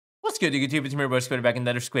What's good, YouTube? It's me, boy Squid, back in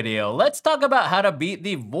another Squid video. Let's talk about how to beat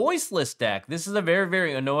the Voiceless deck. This is a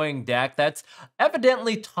very annoying deck that's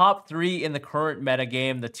evidently top 3 in the current meta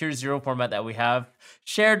game, the tier 0 format that we have,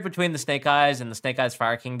 shared between the Snake Eyes and the Snake Eyes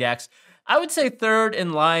Fire King decks. I would say third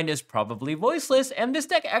in line is probably Voiceless, and this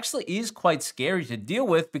deck actually is quite scary to deal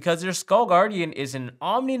with because their Skull Guardian is an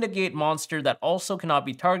Omni-Negate monster that also cannot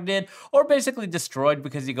be targeted or basically destroyed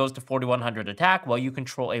because he goes to 4100 attack while you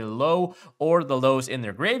control a low or the lows in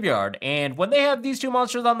their graveyard. And when they have these two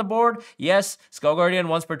monsters on the board, yes, Skull Guardian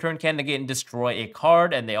once per turn can negate and destroy a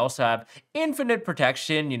card, and they also have infinite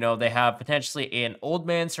protection. You know, they have potentially an Old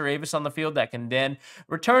Man Cerberus on the field that can then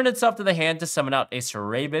return itself to the hand to summon out a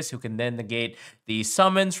Cerberus who can then negate the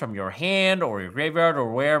summons from your hand or your graveyard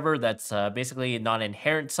or wherever. That's basically a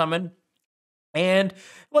non-inherent summon. And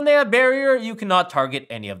when they have barrier, you cannot target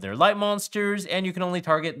any of their light monsters, and you can only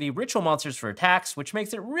target the ritual monsters for attacks, which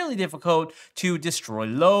makes it really difficult to destroy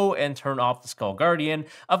low and turn off the Skull Guardian.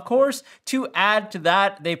 Of course, to add to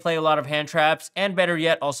that, they play a lot of hand traps, and better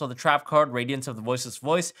yet, also the trap card, Radiance of the Voiceless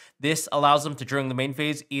Voice. This allows them to, during the main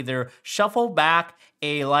phase, either shuffle back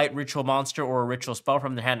a light ritual monster or a ritual spell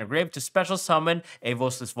from their hand or grave to special summon a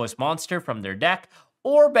Voiceless Voice monster from their deck.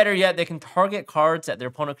 Or better yet, they can target cards that their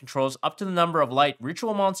opponent controls up to the number of light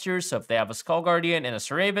ritual monsters. So if they have a Skull Guardian and a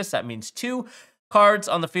Cerberus, that means 2 cards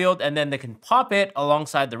on the field, and then they can pop it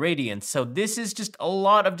alongside the Radiance. So this is just a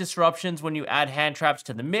lot of disruptions when you add hand traps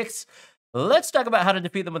to the mix. Let's talk about how to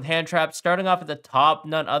defeat them with hand traps. Starting off at the top,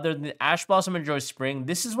 none other than Ash Blossom and Joy Spring.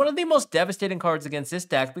 This is one of the most devastating cards against this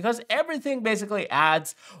deck because everything basically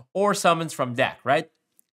adds or summons from deck, right?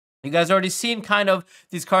 You guys already seen kind of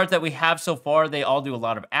these cards that we have so far. They all do a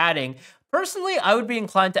lot of adding. Personally, I would be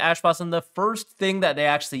inclined to Ash Blossom the first thing that they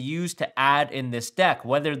actually use to add in this deck,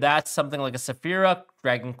 whether that's something like a Saphira,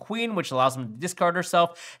 Dragon Queen, which allows them to discard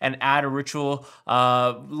herself and add a ritual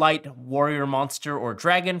light warrior monster or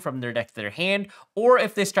dragon from their deck to their hand, or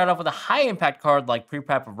if they start off with a high impact card like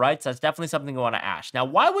Pre-Prep of Rites, that's definitely something you want to Ash. Now,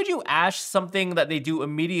 why would you Ash something that they do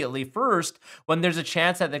immediately first when there's a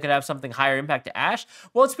chance that they could have something higher impact to Ash?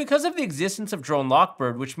 Well, it's because of the existence of Drone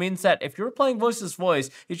Lockbird, which means that if you're playing Voiceless Voice,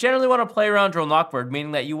 you generally want to play around Drone Lockbird,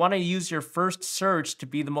 meaning that you want to use your first search to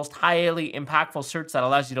be the most highly impactful search that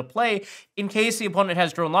allows you to play in case the opponent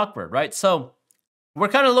has Drone Lockbird, right? So we're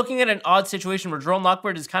kind of looking at an odd situation where Drone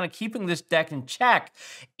Lockbird is kind of keeping this deck in check,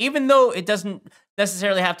 even though it doesn't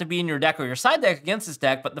necessarily have to be in your deck or your side deck against this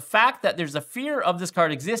deck, but the fact that there's a fear of this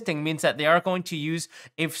card existing means that they are going to use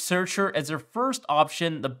a searcher as their first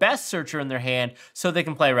option, the best searcher in their hand, so they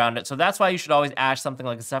can play around it. So that's why you should always Ash something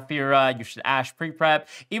like a Saphira, you should Ash Pre-Prep,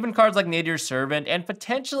 even cards like Nadir's Servant, and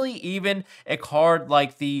potentially even a card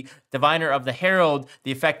like the Diviner of the Herald,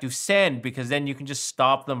 the effect to send, because then you can just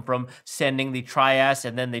stop them from sending the Trias,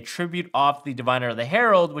 and then they tribute off the Diviner of the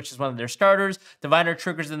Herald, which is one of their starters. Diviner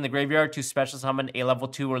triggers in the graveyard to special summon a level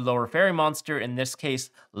 2 or lower fairy monster, in this case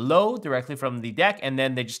low, directly from the deck, and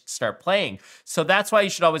then they just start playing. So that's why you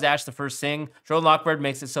should always Ash the first thing. Drone Lockbird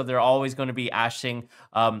makes it so they're always going to be ashing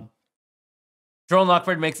Drone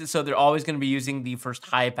Lockbird makes it so they're always going to be using the first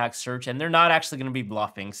high impact search, and they're not actually going to be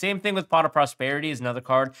bluffing. Same thing with Pot of Prosperity is another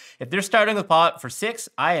card. If they're starting with Pot for 6,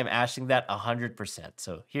 I am ashing that 100%.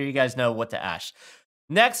 So here you guys know what to ash.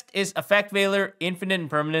 Next is Effect Veiler, Infinite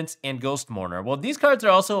Impermanence, and Ghost Mourner. Well, these cards are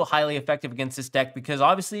also highly effective against this deck because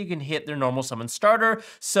obviously you can hit their normal summon starter.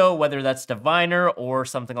 So whether that's Diviner or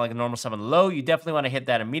something like a normal summon low, you definitely want to hit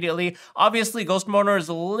that immediately. Obviously, Ghost Mourner is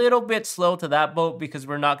a little bit slow to that boat because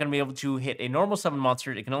we're not going to be able to hit a normal summon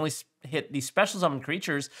monster. It can only hit the special summon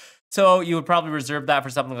creatures. So you would probably reserve that for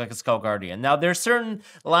something like a Skull Guardian. Now, there's certain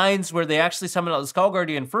lines where they actually summon out the Skull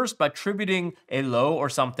Guardian first by tributing a low or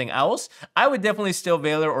something else. I would definitely still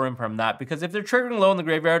Veiler or Imperm that, because if they're triggering low in the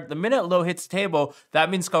graveyard, the minute low hits the table, that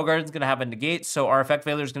means Skull Guardian's going to have a negate, so our Effect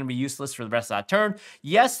Veiler is going to be useless for the rest of that turn.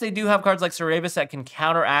 Yes, they do have cards like Cerberus that can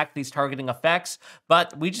counteract these targeting effects,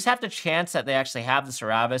 but we just have to chance that they actually have the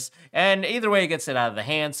Cerberus, and either way it gets it out of the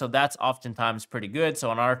hand, so that's oftentimes pretty good. So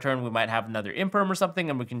on our turn, we might have another Imperm or something,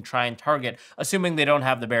 and we can try and target, assuming they don't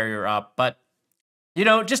have the barrier up. But, you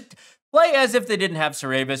know, just play as if they didn't have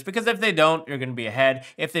Cerberus, because if they don't, you're going to be ahead.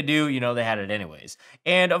 If they do, you know they had it anyways.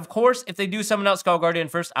 And of course, if they do summon out Skull Guardian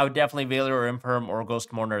first, I would definitely Veiler or Imperm or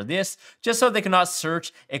Ghost Mourner this, just so they cannot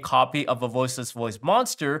search a copy of a Voiceless Voice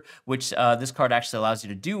monster, which this card actually allows you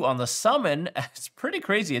to do on the summon. It's pretty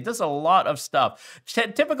crazy. It does a lot of stuff.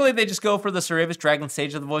 Typically, they just go for the Cerberus Dragon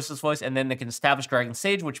Sage of the Voiceless Voice, and then they can establish Dragon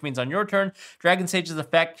Sage, which means on your turn, Dragon Sage's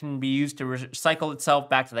effect can be used to recycle itself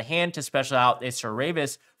back to the hand to special out a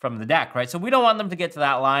Cerberus from the deck, right? So we don't want them to get to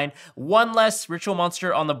that line. One less ritual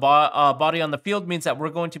monster on the body on the field means that we're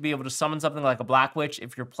going to be able to summon something like a Black Witch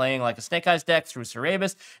if you're playing like a Snake Eyes deck through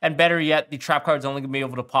Cerebus, and better yet, the trap card's only going to be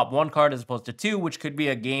able to pop 1 card as opposed to 2, which could be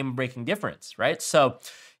a game-breaking difference, right? So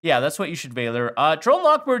yeah, that's what you should valor. Drone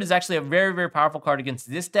Lockbird is actually a very, very powerful card against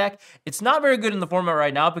this deck. It's not very good in the format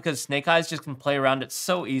right now because Snake Eyes just can play around it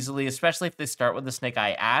so easily, especially if they start with the Snake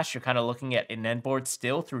Eye Ash. You're kind of looking at an end board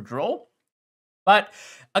still through Droll. But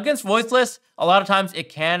against Voiceless, a lot of times it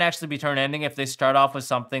can actually be turn ending if they start off with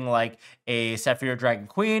something like a Sapphire Dragon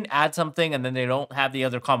Queen, add something, and then they don't have the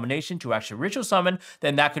other combination to actually ritual summon,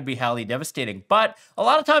 then that could be highly devastating. But a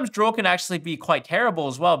lot of times Droll can actually be quite terrible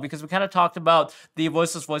as well, because we kind of talked about the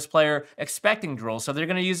Voiceless Voice player expecting Droll, so they're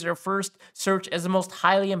going to use their first search as the most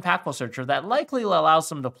highly impactful searcher that likely allows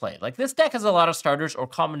them to play. Like, this deck has a lot of starters or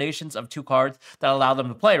combinations of 2 cards that allow them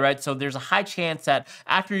to play, right? So there's a high chance that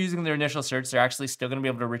after using their initial search, they're actually still going to be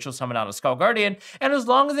able to ritual summon out a Skull Guardian, and as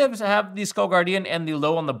long as they have the Skull Guardian and the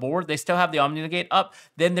low on the board, they still have the Omni Negate up,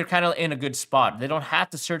 then they're kind of in a good spot. They don't have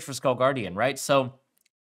to search for Skull Guardian, right? So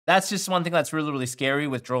that's just one thing that's really, really scary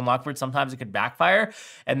with Drone Lockbird. Sometimes it could backfire,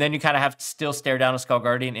 and then you kind of have to still stare down a Skull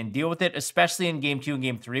Guardian and deal with it, especially in Game 2 and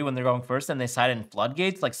Game 3 when they're going first and they side in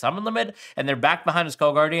Floodgates, like Summon Limit, and they're back behind a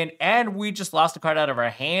Skull Guardian, and we just lost a card out of our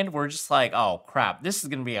hand. We're just like, oh, crap. This is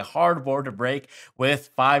going to be a hard board to break with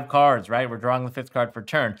 5 cards, right? We're drawing the 5th card per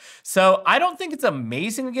turn. So I don't think it's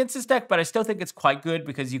amazing against this deck, but I still think it's quite good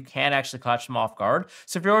because you can actually catch them off guard.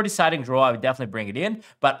 So if you're already siding Droll, I would definitely bring it in,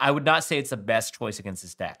 but I would not say it's the best choice against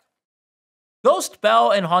this deck. Ghost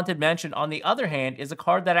Belle and Haunted Mansion, on the other hand, is a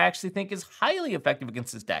card that I actually think is highly effective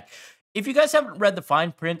against this deck. If you guys haven't read the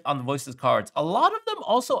fine print on the Voiceless cards, a lot of them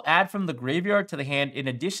also add from the graveyard to the hand in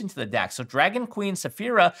addition to the deck. So Dragon Queen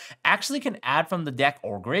Saphira actually can add from the deck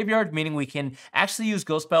or graveyard, meaning we can actually use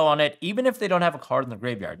Ghost Belle on it even if they don't have a card in the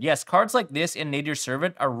graveyard. Yes, cards like this in Nadir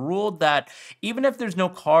Servant are ruled that even if there's no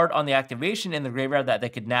card on the activation in the graveyard that they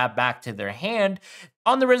could nab back to their hand,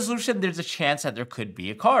 on the resolution, there's a chance that there could be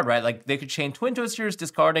a card, right? Like, they could chain Twin Twisters,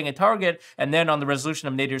 discarding a target, and then on the resolution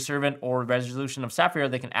of Nadir Servant or resolution of Sapphire,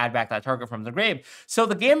 they can add back that target from the grave. So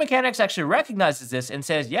the game mechanics actually recognizes this and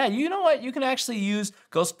says, yeah, you know what? You can actually use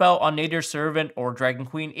Ghost Belle on Nadir Servant or Dragon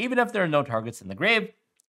Queen, even if there are no targets in the grave.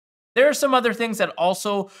 There are some other things that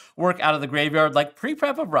also work out of the graveyard, like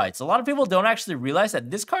Pre-Prep of Rites. A lot of people don't actually realize that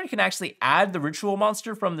this card can actually add the ritual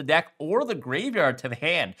monster from the deck or the graveyard to the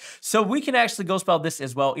hand. So we can actually Ghost Belle this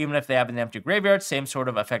as well, even if they have an empty graveyard. Same sort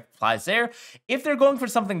of effect applies there. If they're going for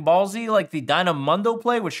something ballsy, like the Dynamundo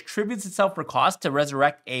play, which tributes itself for cost to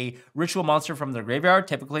resurrect a ritual monster from their graveyard,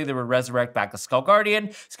 typically they would resurrect back a Skull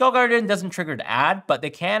Guardian. Skull Guardian doesn't trigger to add, but they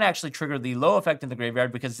can actually trigger the low effect in the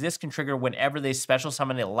graveyard because this can trigger whenever they special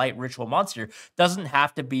summon a light ritual monster. Doesn't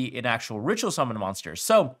have to be an actual ritual summon monster.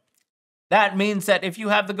 So that means that if you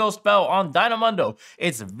have the Ghost Belle on Dynamundo,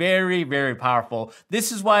 it's very, very powerful.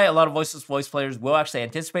 This is why a lot of Voiceless Voice players will actually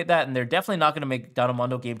anticipate that, and they're definitely not going to make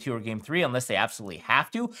Dynamundo Game 2 or Game 3 unless they absolutely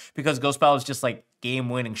have to, because Ghost Belle is just like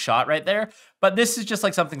game-winning shot right there. But this is just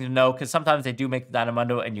like something to know, because sometimes they do make the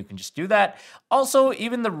Dynamundo and you can just do that. Also,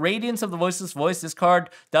 even the Radiance of the Voiceless Voice, this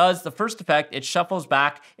card does the first effect. It shuffles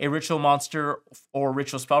back a ritual monster or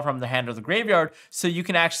ritual spell from the hand or the graveyard, so you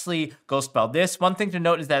can actually Ghost Belle this. One thing to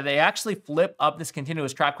note is that they actually flip up this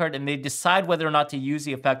continuous trap card and they decide whether or not to use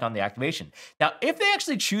the effect on the activation. Now, if they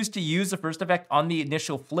actually choose to use the first effect on the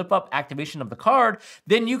initial flip up activation of the card,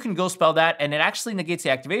 then you can Ghost Belle that, and it actually negates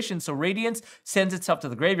the activation, so Radiance sends itself to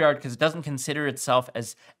the graveyard because it doesn't consider itself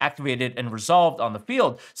as activated and resolved on the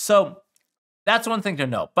field. So that's one thing to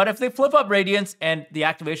note. But if they flip up Radiance and the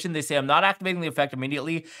activation, they say, I'm not activating the effect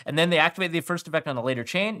immediately, and then they activate the first effect on the later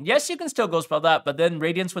chain, yes, you can still Ghost Belle that, but then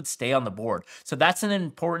Radiance would stay on the board. So that's an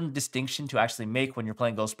important distinction to actually make when you're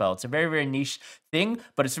playing Ghost Belle. It's a very, very niche thing,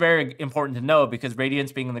 but it's very important to know because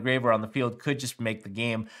Radiance being in the grave or on the field could just make the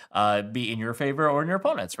game be in your favor or in your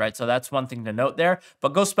opponent's, right? So that's one thing to note there.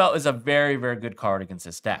 But Ghost Belle is a very, very good card against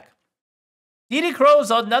this deck. DD Crow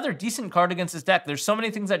is another decent card against this deck. There's so many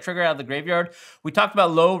things that trigger out of the graveyard. We talked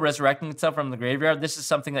about Low resurrecting itself from the graveyard. This is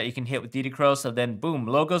something that you can hit with DD Crow, so then boom,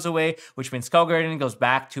 Low goes away, which means Skull Guardian goes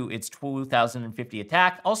back to its 2050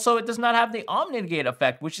 attack. Also, it does not have the Omni Negate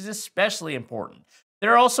effect, which is especially important.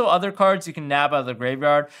 There are also other cards you can nab out of the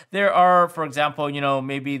graveyard. There are, for example, you know,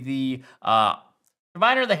 maybe the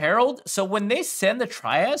Diviner the Herald. So when they send the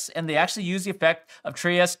Trias and they actually use the effect of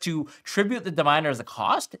Trias to tribute the Diviner as a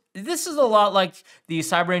cost, this is a lot like the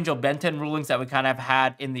Cyber Angel Benten rulings that we kind of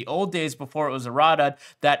had in the old days before it was errata,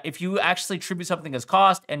 that if you actually tribute something as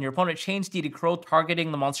cost and your opponent chains DD Crow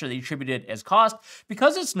targeting the monster that you tributed as cost,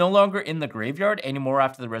 because it's no longer in the graveyard anymore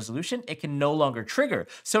after the resolution, it can no longer trigger.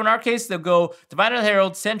 So in our case, they'll go Diviner the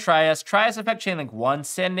Herald, send Trias, Trias effect chainlink 1,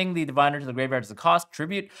 sending the Diviner to the graveyard as a cost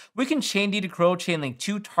tribute. We can chain DD Crow, chainlink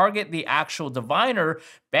 2, target the actual Diviner,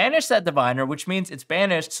 banish that Diviner, which means it's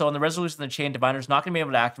banished, so on the resolution of the chain, Diviner's not going to be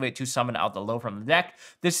able to activate to summon out the low from the deck.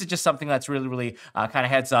 This is just something that's really kind of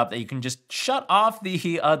heads up that you can just shut off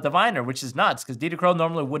the Diviner, which is nuts, because DD Crow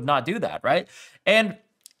normally would not do that, right? And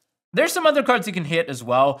there's some other cards you can hit as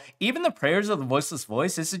well. Even the Prayers of the Voiceless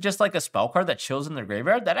Voice, this is just like a spell card that chills in their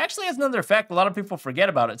graveyard. That actually has another effect a lot of people forget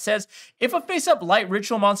about. It says, if a face-up light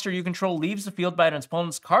ritual monster you control leaves the field by an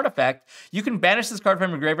opponent's card effect, you can banish this card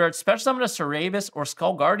from your graveyard, special summon a Cerebus or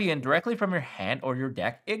Skull Guardian directly from your hand or your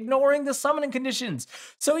deck, ignoring the summoning conditions.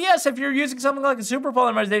 So yes, if you're using something like a Super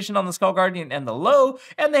Polymerization on the Skull Guardian and the low,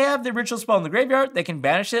 and they have the ritual spell in the graveyard, they can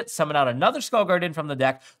banish it, summon out another Skull Guardian from the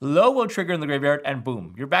deck, low will trigger in the graveyard, and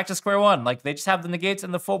boom, you're back to square one. Like, they just have the negates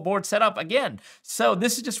and the full board set up again. So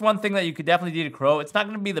this is just one thing that you could definitely do to Crow. It's not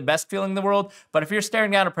going to be the best feeling in the world, but if you're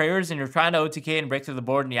staring down at Prayers and you're trying to OTK and break through the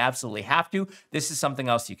board and you absolutely have to, this is something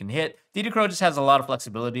else you can hit. DD Crow just has a lot of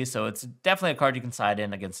flexibility, so it's definitely a card you can side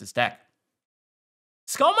in against this deck.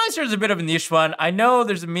 Skullmeister is a bit of a niche one. I know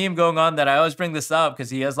there's a meme going on that I always bring this up because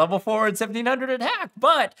he has level 4 and 1700 attack,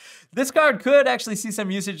 but this card could actually see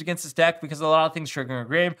some usage against this deck because a lot of things trigger in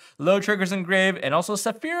grave, low triggers in grave, and also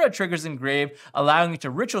Saphira triggers in grave, allowing you to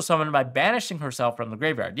ritual summon by banishing herself from the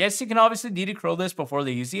graveyard. Yes, you can obviously DD Crow this before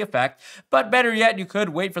they use the effect, but better yet, you could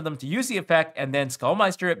wait for them to use the effect and then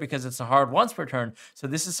Skullmeister it because it's a hard once per turn. So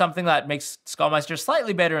this is something that makes Skullmeister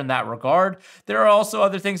slightly better in that regard. There are also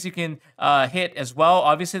other things you can hit as well.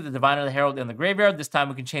 Obviously, the Diviner the Herald in the graveyard. This time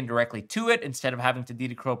we can chain directly to it instead of having to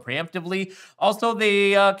DD Crow preemptively. Also,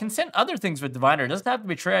 they can send other things with Diviner. It doesn't have to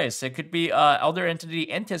be Trace. It could be Elder Entity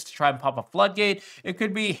Entis to try and pop a Floodgate. It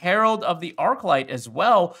could be Herald of the Arclight as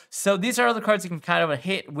well. So these are the cards you can kind of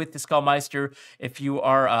hit with the Skullmeister if you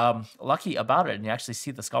are lucky about it and you actually see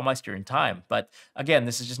the Skullmeister in time. But again,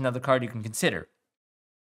 this is just another card you can consider.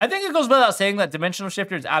 I think it goes without saying that Dimensional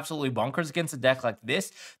Shifter is absolutely bonkers against a deck like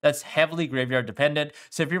this that's heavily graveyard dependent.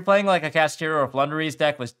 So if you're playing like a Castera or Flunderies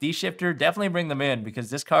deck with D-Shifter, definitely bring them in because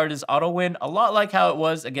this card is auto-win a lot like how it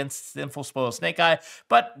was against Sinful Spoil Snake Eye,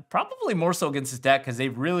 but probably more so against this deck because they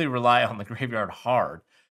really rely on the graveyard hard.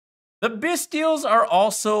 The BYSTIALS are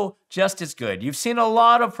also just as good. You've seen a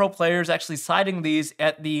lot of pro players actually citing these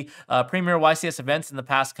at the Premier YCS events in the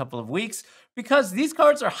past couple of weeks because these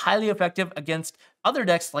cards are highly effective against other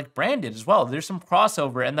decks like Branded as well. There's some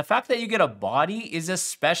crossover, and the fact that you get a body is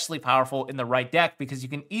especially powerful in the right deck because you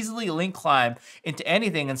can easily link climb into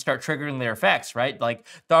anything and start triggering their effects, right? Like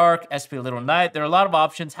Dark, SP Little Knight, there are a lot of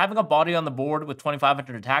options. Having a body on the board with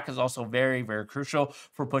 2500 attack is also very crucial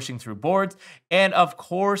for pushing through boards. And of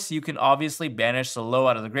course, you can obviously banish the low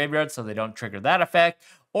out of the graveyard so they don't trigger that effect.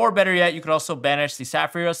 Or better yet, you could also banish the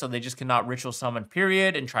Saphira so they just cannot ritual summon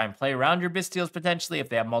period and try and play around your BYSTIALS potentially if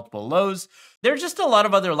they have multiple lows. There's just a lot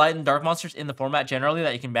of other light and dark monsters in the format generally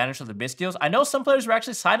that you can banish with the BYSTIALS. I know some players were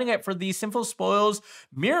actually citing it for the Sinful Spoils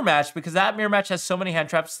mirror match because that mirror match has so many hand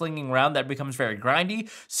traps slinging around that it becomes very grindy.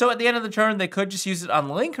 So at the end of the turn, they could just use it on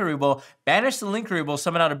Linkuriboh, banish the Linkuriboh,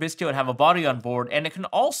 summon out a BYSTIAL and have a body on board. And it can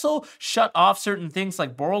also shut off certain things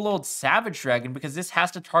like Borreload Savage Dragon because this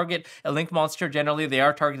has to target a Link monster. Generally, they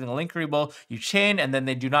are targeting a Linkuriboh. You chain and then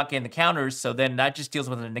they do not gain the counters. So then that just deals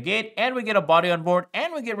with a negate and we get a body on board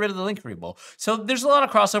and we get rid of the Linkuriboh. So there's a lot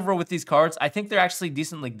of crossover with these cards. I think they're actually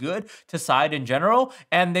decently good to side in general,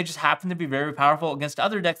 and they just happen to be very powerful against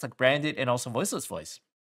other decks like Branded and also Voiceless Voice.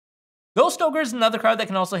 Ghost Ogre is another card that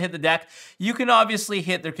can also hit the deck. You can obviously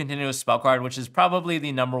hit their continuous spell card, which is probably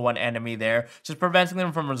the #1 enemy there, just preventing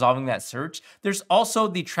them from resolving that search. There's also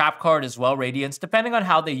the trap card as well, Radiance, depending on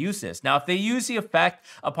how they use this. Now, if they use the effect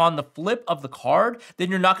upon the flip of the card, then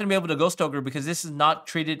you're not going to be able to Ghost Ogre because this is not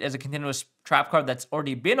treated as a continuous trap card that's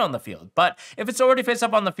already been on the field. But if it's already face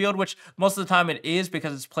up on the field, which most of the time it is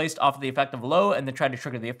because it's placed off of the effect of low and then try to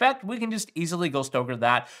trigger the effect, we can just easily Ghost Ogre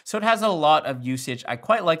that. So it has a lot of usage. I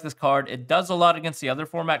quite like this card. card. It does a lot against the other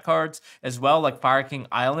format cards as well, like Fire King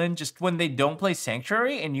Island. Just when they don't play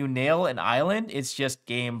Sanctuary and you nail an island, it's just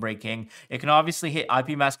game breaking. It can obviously hit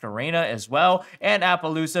IP Masquerena as well, and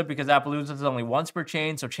Appaloosa, because Appaloosa is only once per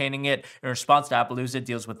chain, so chaining it in response to Appaloosa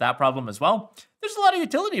deals with that problem as well. There's a lot of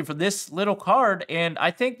utility for this little card, and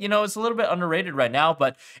I think, you know, it's a little bit underrated right now,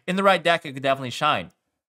 but in the right deck, it could definitely shine.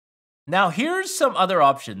 Now, here's some other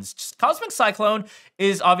options. Just Cosmic Cyclone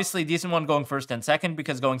is obviously a decent one going first and second,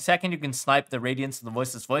 because going second, you can snipe the Radiance of the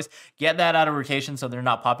Voiceless Voice, get that out of rotation so they're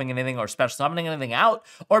not popping anything or special summoning anything out,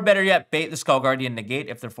 or better yet, bait the Skull Guardian negate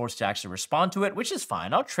if they're forced to actually respond to it, which is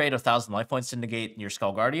fine. I'll trade 1,000 life points to negate your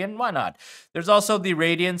Skull Guardian. Why not? There's also the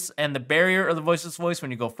Radiance and the Barrier of the Voiceless Voice. When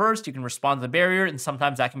you go first, you can respond to the Barrier, and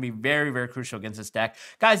sometimes that can be very, very crucial against this deck.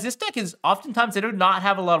 Guys, this deck is oftentimes, they do not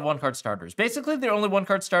have a lot of one-card starters. Basically, their only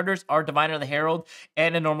one-card starters are Diviner the Herald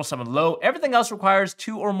and a normal summon low. Everything else requires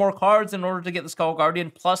 2 or more cards in order to get the Skull Guardian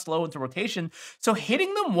plus low into rotation. So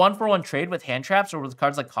hitting them 1-for-1 trade with hand traps or with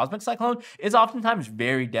cards like Cosmic Cyclone is oftentimes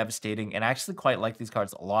very devastating, and I actually quite like these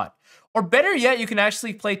cards a lot. Or better yet, you can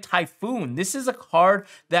actually play Typhoon. This is a card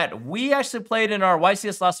that we actually played in our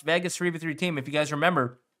YCS Las Vegas 3v3 team, if you guys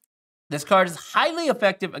remember. This card is highly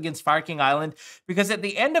effective against Fire King Island because at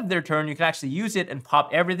the end of their turn, you can actually use it and pop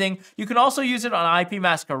everything. You can also use it on IP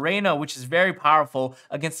Masquerena, which is very powerful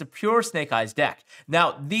against the pure Snake Eyes deck.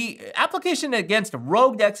 Now, the application against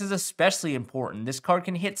rogue decks is especially important. This card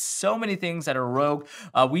can hit so many things that are rogue.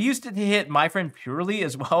 We used it to hit My Friend Purely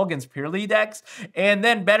as well against Purely decks. And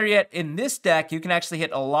then better yet, in this deck, you can actually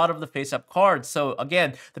hit a lot of the face-up cards. So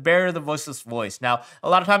again, the Barrier of the Voiceless Voice. Now, a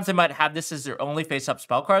lot of times they might have this as their only face-up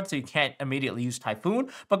spell card, so you can't immediately use Typhoon,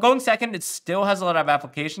 but going second, it still has a lot of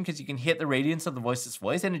application because you can hit the Radiance of the Voiceless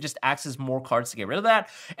Voice, and it just acts as more cards to get rid of that.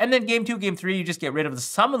 And then game 2, game 3, you just get rid of the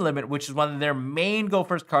Summon Limit, which is one of their main go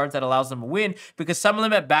first cards that allows them to win, because Summon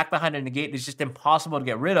Limit back behind a negate is just impossible to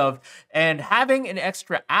get rid of. And having an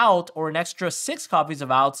extra out or an extra 6 copies of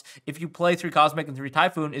outs if you play 3 Cosmic and 3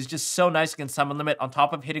 Typhoon is just so nice against Summon Limit, on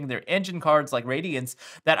top of hitting their engine cards like Radiance,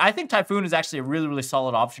 that I think Typhoon is actually a really, really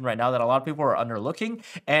solid option right now that a lot of people are underlooking.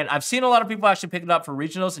 And I've seen a lot of people actually pick it up for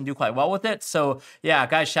regionals and do quite well with it. So yeah,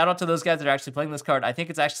 guys, shout out to those guys that are actually playing this card. I think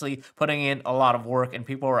it's actually putting in a lot of work and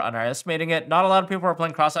people are underestimating it. Not a lot of people are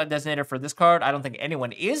playing Cross-Eyed Designator for this card. I don't think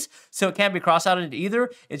anyone is, so it can't be cross-outed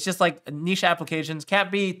either. It's just like niche applications. Can't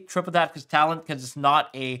be triple that because talent, because it's not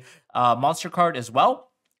a monster card as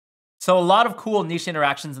well. So a lot of cool niche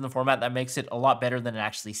interactions in the format that makes it a lot better than it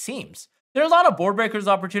actually seems. There are a lot of board breakers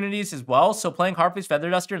opportunities as well, so playing Harpie's, Feather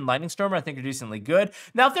Duster, and Lightning Stormer I think are decently good.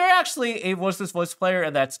 Now, if they're actually a Voiceless Voice player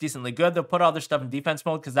and that's decently good, they'll put all their stuff in defense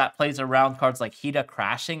mode because that plays around cards like Hida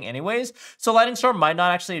crashing anyways. So Lightning Storm might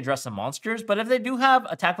not actually address the monsters, but if they do have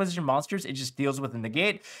attack position monsters, it just deals with the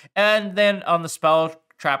negate. And then on the spell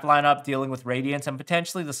trap lineup, dealing with Radiance and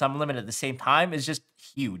potentially the Summon Limit at the same time is just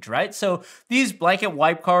huge, right? So these blanket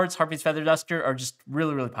wipe cards, Harpie's, Feather Duster, are just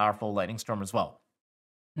really, really powerful. Lightning Storm as well.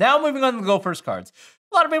 Now moving on to the go first cards.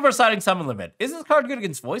 A lot of people are citing Summon Limit. Is this card good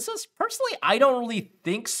against Voices? Personally, I don't really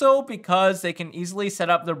think so because they can easily set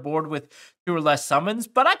up their board with 2 or less summons,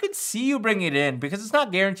 but I could see you bringing it in because it's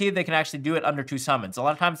not guaranteed they can actually do it under 2 summons. A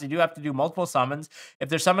lot of times they do have to do multiple summons. If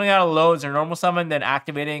they're summoning out of low as their normal summon, then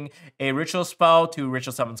activating a ritual spell to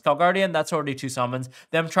ritual summon Skull Guardian, that's already 2 summons.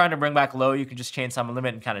 Them trying to bring back low, you can just chain Summon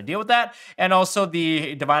Limit and kind of deal with that. And also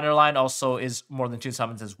the Diviner line also is more than 2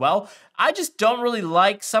 summons as well. I just don't really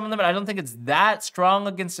like Summon Limit. I don't think it's that strong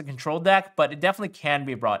against a control deck, but it definitely can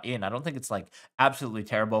be brought in. I don't think it's like absolutely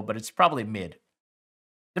terrible, but it's probably mid.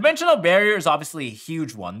 Dimensional Barrier is obviously a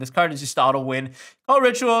huge one. This card is just auto-win. Call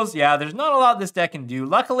Rituals, yeah, there's not a lot this deck can do.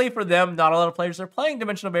 Luckily for them, not a lot of players are playing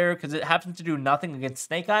Dimensional Barrier because it happens to do nothing against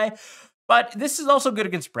Snake Eye. But this is also good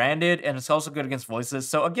against Branded, and it's also good against Voiceless.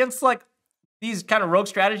 So against like these kind of rogue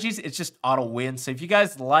strategies, it's just auto-win. So if you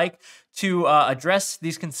guys like to address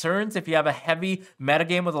these concerns, if you have a heavy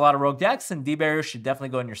metagame with a lot of rogue decks, then D-Barrier should definitely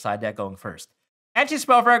go in your side deck going first.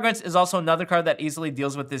 Anti-Spell Fragments is also another card that easily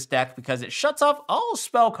deals with this deck because it shuts off all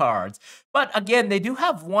spell cards. But again, they do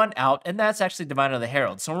have one out, and that's actually Diviner the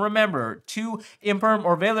Herald. So remember to Imperm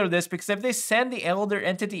or Veiler this, because if they send the Elder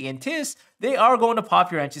Entity in Tis, they are going to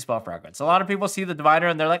pop your Anti-Spell Fragments. A lot of people see the Diviner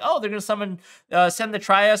and they're like, oh, they're going to summon, send the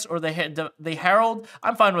Trias or the Herald.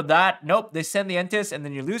 I'm fine with that. Nope, they send the Entis, and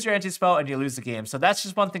then you lose your Anti-Spell and you lose the game. So that's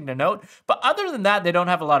just one thing to note. But other than that, they don't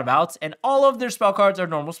have a lot of outs, and all of their spell cards are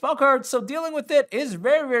normal spell cards. So dealing with it is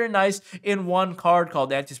very, very nice in one card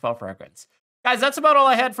called Anti-Spell Fragrance. Guys, that's about all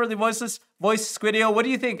I had for the Voiceless Voice video. What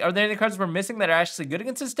do you think? Are there any cards we're missing that are actually good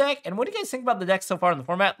against this deck? And what do you guys think about the deck so far in the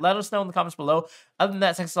format? Let us know in the comments below. Other than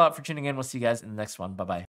that, thanks a lot for tuning in. We'll see you guys in the next one. Bye-bye.